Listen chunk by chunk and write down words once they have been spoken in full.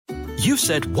You've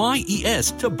said YES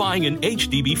to buying an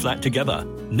HDB flat together.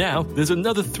 Now, there's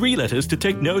another 3 letters to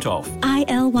take note of.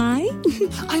 ILY?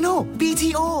 I know,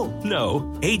 BTO. No,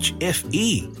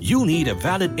 HFE. You'll need a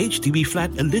valid HDB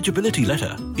flat eligibility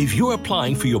letter. If you're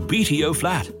applying for your BTO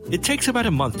flat, it takes about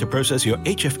a month to process your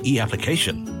HFE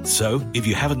application. So, if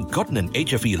you haven't gotten an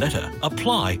HFE letter,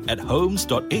 apply at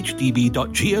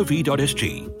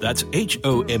homes.hdb.gov.sg. That's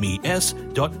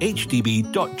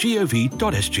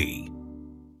homes.hdb.gov.sg.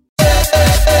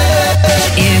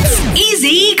 It's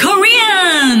Easy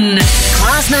Korean!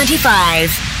 Class 95.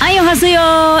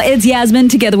 Annyeonghaseyo, it's Yasmin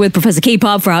together with Professor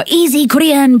K-pop for our Easy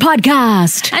Korean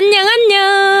podcast. 안녕.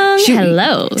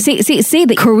 Hello. Say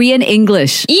the Korean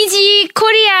English. Easy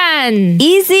Korean.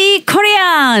 Easy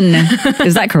Korean.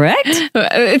 Is that correct?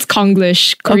 It's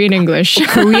Konglish. Korean English.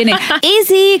 Korean.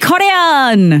 Easy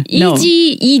Korean. No.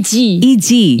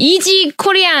 Easy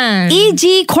Korean.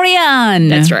 Easy Korean.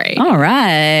 That's right. All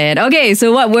right. Okay,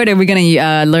 so what word are we going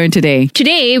to learn today?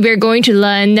 Today, we're going to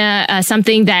learn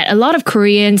something that a lot of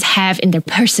Koreans have in their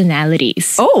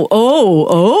personalities.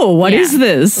 What is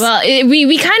this? Well,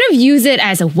 we kind of use it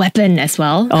as a weapon as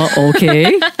well. Oh,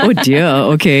 okay. Oh dear,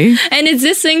 okay. And it's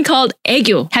this thing called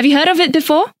애교. Have you heard of it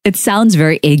before? It sounds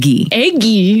very eggy.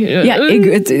 Eggy. Yeah, egg,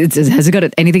 has it got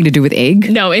anything to do with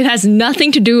egg? No, it has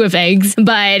nothing to do with eggs.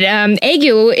 But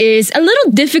애교 is a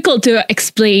little difficult to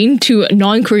explain to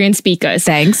non-Korean speakers.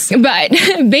 Thanks. But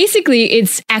basically,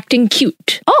 it's acting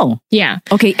cute. Oh. Yeah.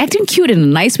 Okay, acting cute in a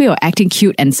nice way or acting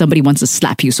cute and somebody wants to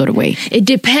slap you sort of way? It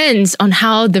depends on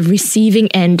how the receiving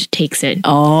end takes it.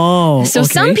 Oh, So okay.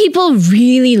 some people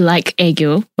really like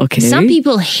애교. Okay. Some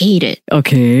people hate it.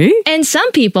 Okay. And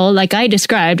some people, like I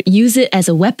described, use it as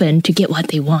a weapon to get what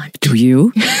they want. Do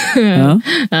you? Huh?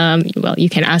 Well, you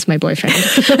can ask my boyfriend.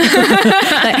 It's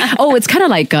kind of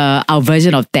like our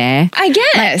version of there. I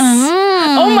guess.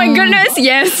 Oh my goodness,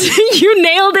 yes. You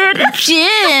nailed it.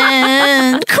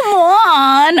 Jin, come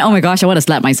on. Oh my gosh, I want to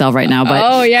slap myself right now, but...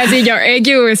 Oh, yeah, see, your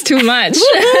애교 is too much.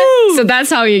 So that's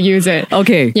how you use it.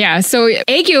 Okay. Yeah, so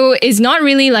애교 is not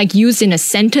really like used in a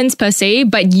sentence per se,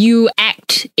 but you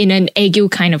act in an 애교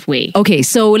kind of way. Okay,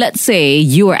 so let's say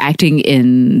you are acting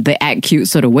in the act cute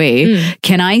sort of way.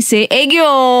 Can I say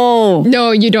애교?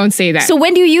 No, you don't say that. So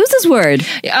when do you use this word?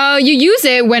 You use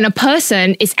it when a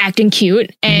person is acting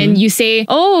cute and you say,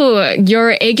 oh,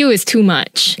 your 애교 is too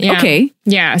much. Yeah. Okay.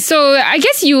 Yeah, so I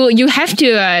guess you have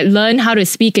to learn how to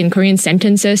speak in Korean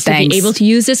sentences to be able to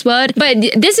use this word. But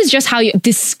this is just how you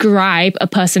describe a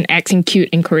person acting cute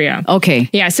in Korea. Okay.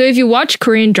 Yeah, so if you watch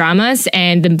Korean dramas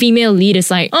and the female lead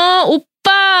is like, oh,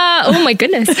 oppa, oh my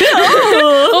goodness.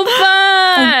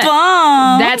 Oppa.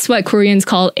 That's what Koreans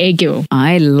call 애교.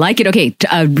 I like it. Okay,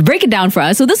 break it down for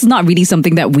us. So this is not really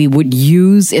something that we would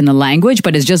use in the language,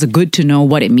 but it's just good to know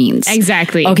what it means.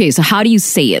 Exactly. Okay, so how do you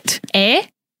say it?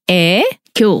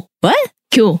 교. What?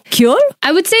 교. Kyo?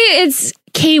 I would say it's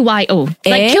KYO.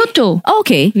 Like Kyoto.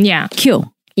 Okay. Yeah.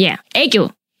 Kyo. Yeah.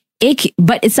 애교.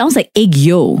 But it sounds like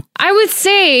egyo. I would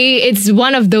say it's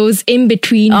one of those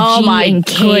in-between G and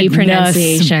K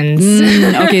pronunciations.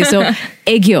 Okay, so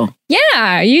egyo.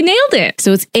 Yeah, you nailed it.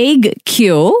 So it's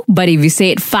egg-kyo, but if you say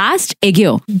it fast,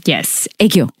 egyo. Yes.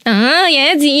 Egyo.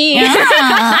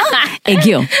 Yeah.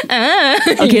 Egyo.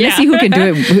 Okay, let's see who can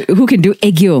do it. Who can do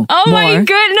egyo Oh more. my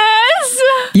goodness.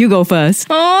 You go first.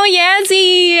 Oh,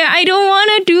 Yazzie, I don't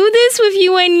want to do this with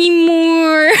you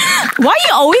anymore. Why are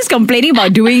you always complaining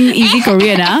about doing Easy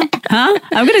Korean, huh?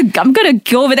 I'm gonna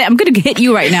go over there. I'm gonna hit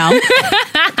you right now.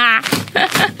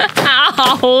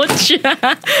 Ouch.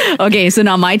 Okay, so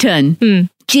now my turn.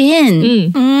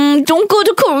 Jin, don't go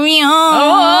to Korea.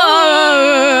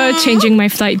 Changing my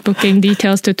flight booking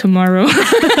details to tomorrow.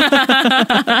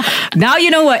 Now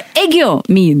you know what egyo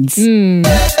means.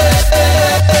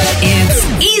 It's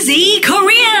Easy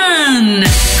Korean!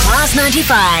 Class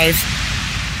 95.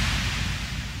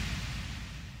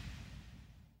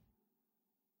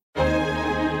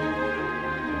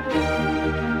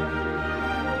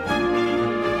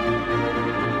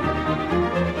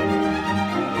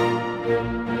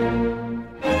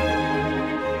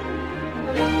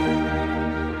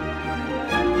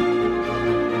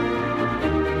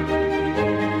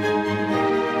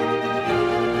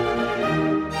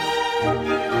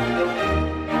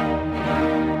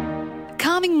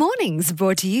 Calming Mornings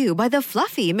brought to you by the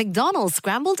fluffy McDonald's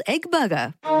Scrambled Egg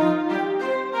Burger.